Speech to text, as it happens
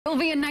It will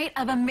be a night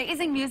of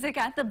amazing music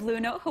at the Blue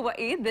Note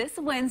Hawaii this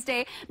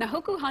Wednesday. Now,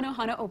 Hoku Hano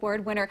Hana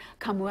Award winner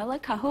Kamuela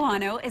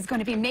Kahoano is going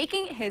to be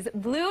making his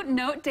Blue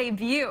Note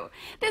debut.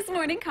 This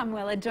morning,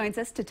 Kamuela joins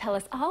us to tell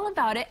us all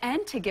about it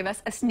and to give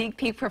us a sneak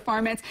peek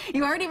performance.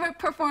 You already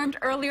performed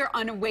earlier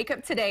on Wake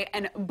Up Today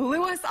and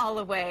blew us all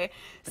away.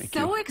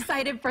 So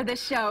excited for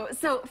this show.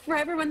 So for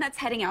everyone that's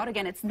heading out,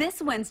 again, it's this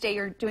Wednesday.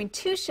 You're doing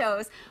 2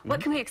 shows.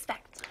 What can we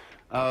expect?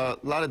 A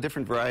lot of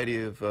different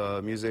variety of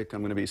music.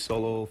 I'm going to be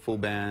solo, full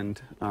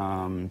band,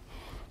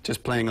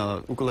 just playing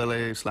a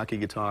ukulele, slacky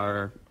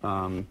guitar, a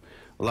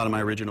lot of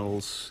my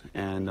originals,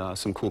 and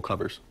some cool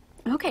covers.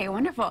 Okay,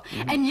 wonderful.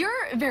 And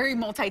you're very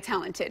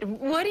multi-talented.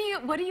 What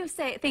do you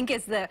think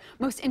is the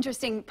most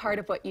interesting part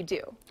of what you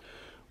do?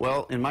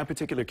 Well, in my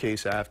particular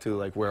case, I have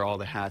to wear all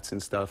the hats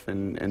and stuff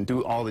and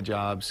do all the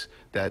jobs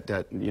that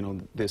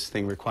this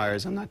thing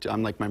requires.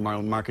 I'm like my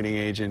marketing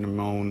agent,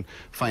 my own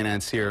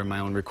financier, my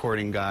own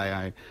recording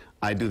guy.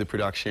 I do the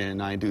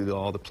production, I do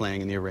all the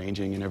playing and the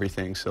arranging and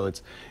everything. So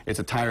it's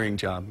a tiring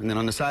job. And then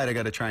on the side, I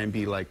got to try and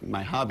be like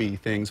my hobby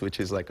things, which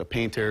is like a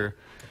painter.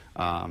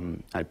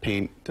 I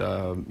paint,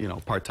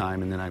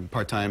 part-time, and then I'm a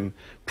part-time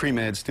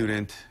pre-med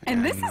student.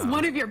 And this is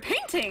one of your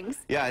paintings.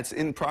 Yeah, it's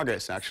in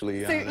progress,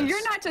 actually. So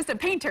you're not just a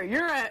painter,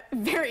 you're a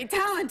very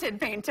talented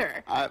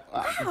painter.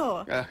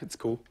 Wow. It's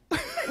cool.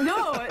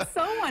 No, it's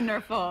so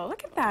wonderful.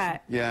 Look at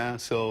that. Yeah,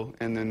 so,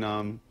 and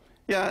then,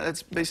 yeah,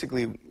 it's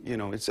basically,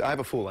 I have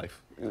a full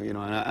life, and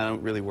I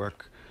don't really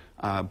work.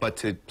 But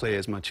to play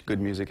as much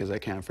good music as I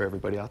can for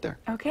everybody out there.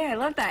 Okay, I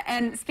love that.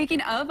 And speaking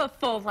of a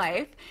full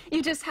life,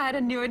 you just had a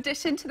new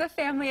addition to the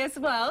family as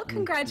well.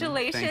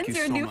 Congratulations, Thank you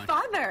you're so a new much.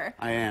 father.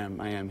 I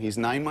am. He's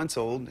 9 months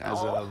old as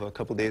of a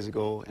couple days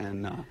ago,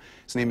 and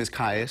his name is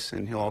Caius,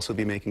 and he'll also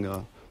be making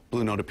a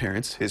Blue Note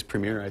appearance, his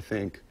premiere, I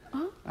think.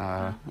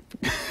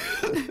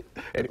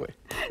 Anyway.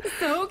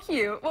 So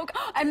cute. Well,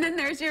 and then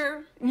there's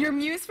your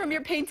muse from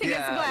your painting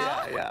as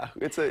well. Yeah.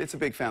 It's a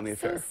big family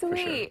affair. So sweet.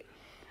 For sure.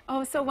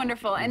 Oh, so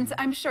wonderful. And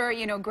I'm sure,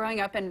 growing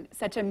up in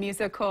such a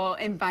musical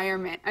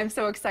environment, I'm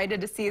so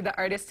excited to see the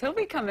artist he'll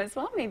become as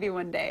well, maybe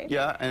one day.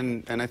 Yeah,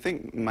 and I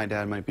think my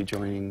dad might be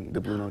joining the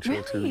Blue Note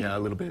show too. Yeah, a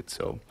little bit.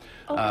 So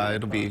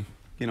it'll be,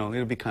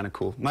 it'll be kind of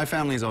cool. My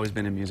family's always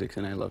been in music,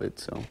 and I love it.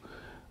 So,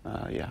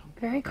 yeah.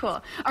 Very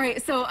cool. All right,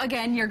 so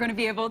again, you're going to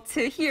be able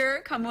to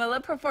hear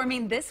Kamuela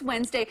performing this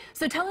Wednesday.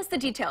 So tell us the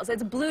details.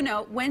 It's Blue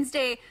Note,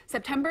 Wednesday,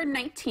 September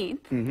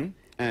 19th.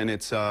 And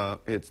there's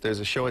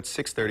a show at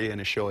 6:30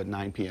 and a show at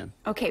 9 p.m.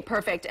 Okay,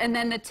 perfect. And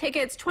then the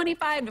tickets,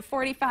 $25 to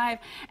 $45.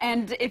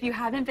 And if you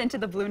haven't been to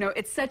the Blue Note,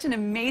 it's such an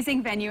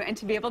amazing venue. And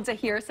to be able to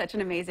hear such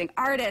an amazing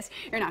artist,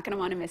 you're not going to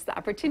want to miss the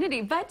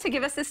opportunity. But to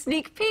give us a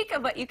sneak peek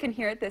of what you can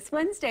hear this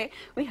Wednesday,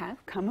 we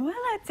have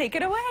Kamuela. Take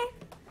it away.